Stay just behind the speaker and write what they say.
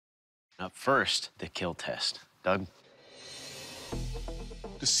Up first, the kill test. Doug?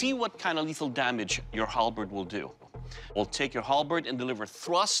 To see what kind of lethal damage your halberd will do, we'll take your halberd and deliver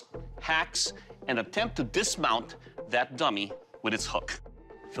thrust, hacks, and attempt to dismount that dummy with its hook.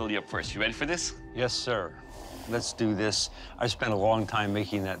 Phil, you up first. You ready for this? Yes, sir. Let's do this. I spent a long time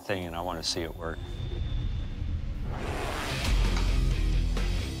making that thing, and I want to see it work.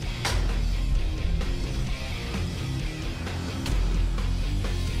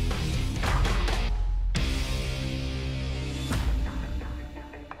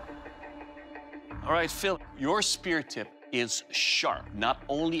 All right, Phil, your spear tip is sharp, not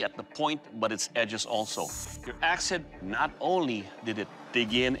only at the point, but its edges also. Your axe head, not only did it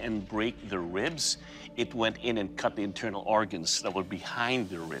dig in and break the ribs, it went in and cut the internal organs that were behind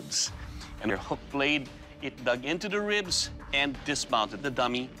the ribs. And your hook blade, it dug into the ribs and dismounted the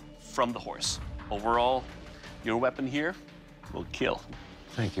dummy from the horse. Overall, your weapon here will kill.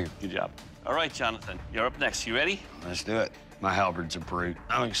 Thank you. Good job. All right, Jonathan, you're up next. You ready? Let's do it. My halberd's a brute.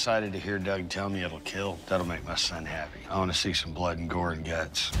 I'm excited to hear Doug tell me it'll kill. That'll make my son happy. I want to see some blood and gore and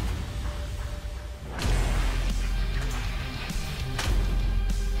guts.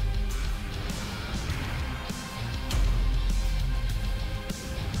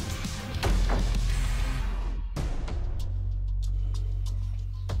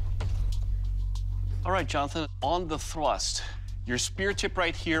 All right, Jonathan, on the thrust, your spear tip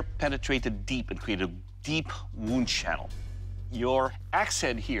right here penetrated deep and created a deep wound channel. Your axe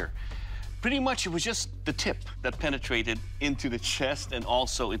head here, pretty much it was just the tip that penetrated into the chest and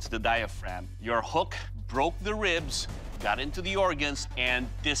also into the diaphragm. Your hook broke the ribs, got into the organs, and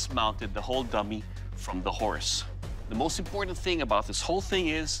dismounted the whole dummy from the horse. The most important thing about this whole thing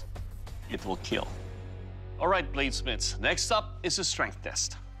is it will kill. All right, bladesmiths, next up is a strength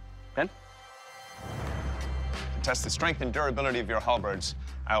test. Ben? To test the strength and durability of your halberds,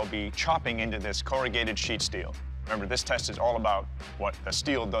 I'll be chopping into this corrugated sheet steel. Remember, this test is all about what the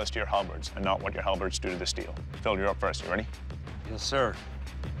steel does to your halberds and not what your halberds do to the steel. Phil, you're up first. You ready? Yes, sir.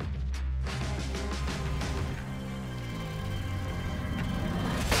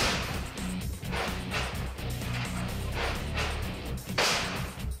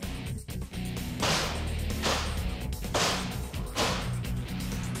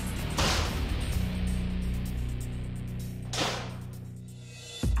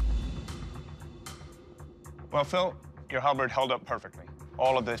 Well, Phil, your halberd held up perfectly.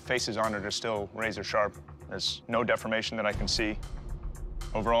 All of the faces on it are still razor sharp. There's no deformation that I can see.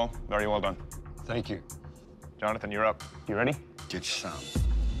 Overall, very well done. Thank you. Jonathan, you're up. You ready? Get you some.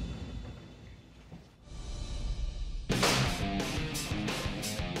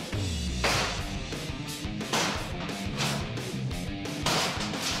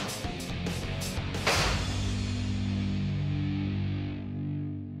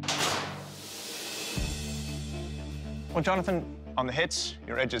 Well, Jonathan, on the hits,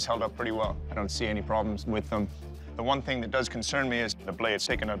 your edges held up pretty well. I don't see any problems with them. The one thing that does concern me is the blade's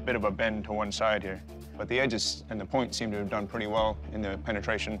taken a bit of a bend to one side here. But the edges and the point seem to have done pretty well in the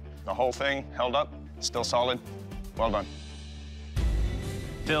penetration. The whole thing held up, still solid. Well done.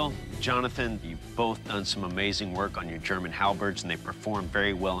 Phil, Jonathan, you've both done some amazing work on your German halberds, and they performed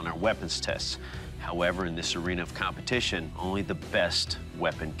very well in our weapons tests. However, in this arena of competition, only the best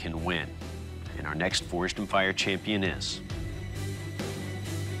weapon can win. And our next Forged in Fire champion is...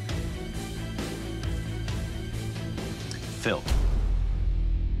 Phil.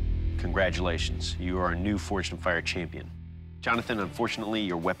 Congratulations. You are a new Forged in Fire champion. Jonathan, unfortunately,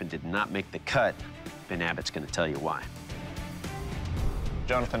 your weapon did not make the cut. Ben Abbott's going to tell you why.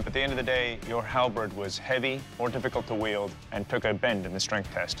 Jonathan, at the end of the day, your halberd was heavy, more difficult to wield, and took a bend in the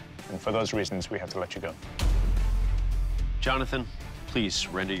strength test. And for those reasons, we have to let you go. Jonathan, please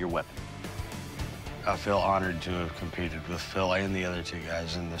surrender your weapon. I feel honored to have competed with Phil and the other two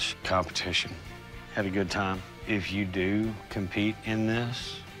guys in this competition. Had a good time. If you do compete in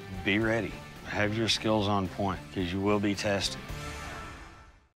this, be ready. Have your skills on point, because you will be tested.